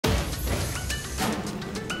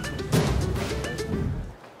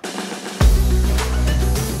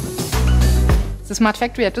The Smart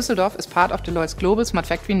Factory at Dusseldorf is part of Deloitte's global Smart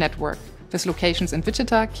Factory network, with locations in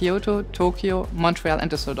Wichita, Kyoto, Tokyo, Montreal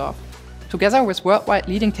and Dusseldorf. Together with worldwide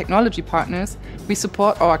leading technology partners, we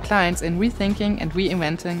support our clients in rethinking and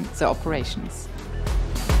reinventing their operations.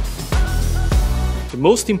 The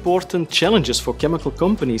most important challenges for chemical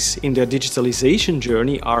companies in their digitalization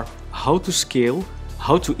journey are how to scale,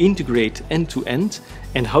 how to integrate end-to-end,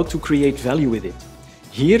 and how to create value with it.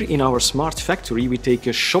 Here in our Smart Factory, we take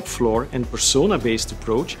a shop floor and persona-based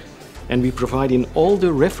approach, and we provide in all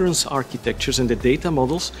the reference architectures and the data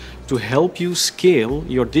models to help you scale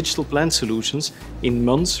your digital plant solutions in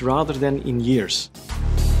months rather than in years.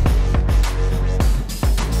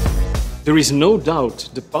 There is no doubt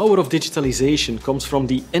the power of digitalization comes from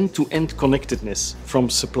the end-to-end connectedness, from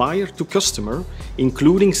supplier to customer,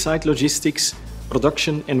 including site logistics,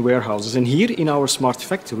 production and warehouses. And here in our Smart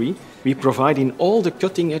Factory, we provide in all the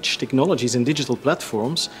cutting-edge technologies and digital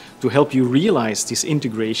platforms to help you realize this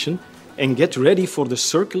integration and get ready for the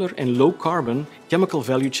circular and low-carbon chemical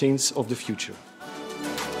value chains of the future.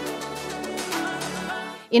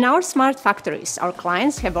 In our smart factories, our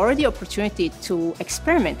clients have already the opportunity to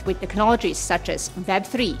experiment with technologies such as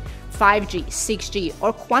Web3, 5G, 6G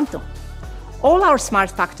or quantum. All our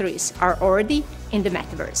smart factories are already in the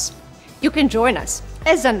Metaverse. You can join us,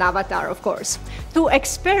 as an avatar of course, to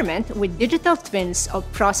experiment with digital twins of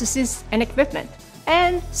processes and equipment,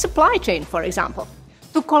 and supply chain, for example.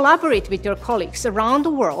 To collaborate with your colleagues around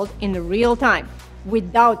the world in real time,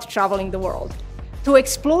 without traveling the world. To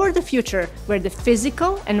explore the future where the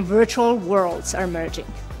physical and virtual worlds are merging.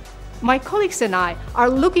 My colleagues and I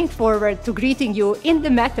are looking forward to greeting you in the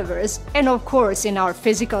Metaverse and of course in our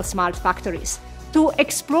physical smart factories, to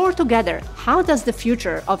explore together how does the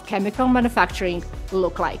future of chemical manufacturing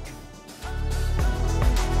look like.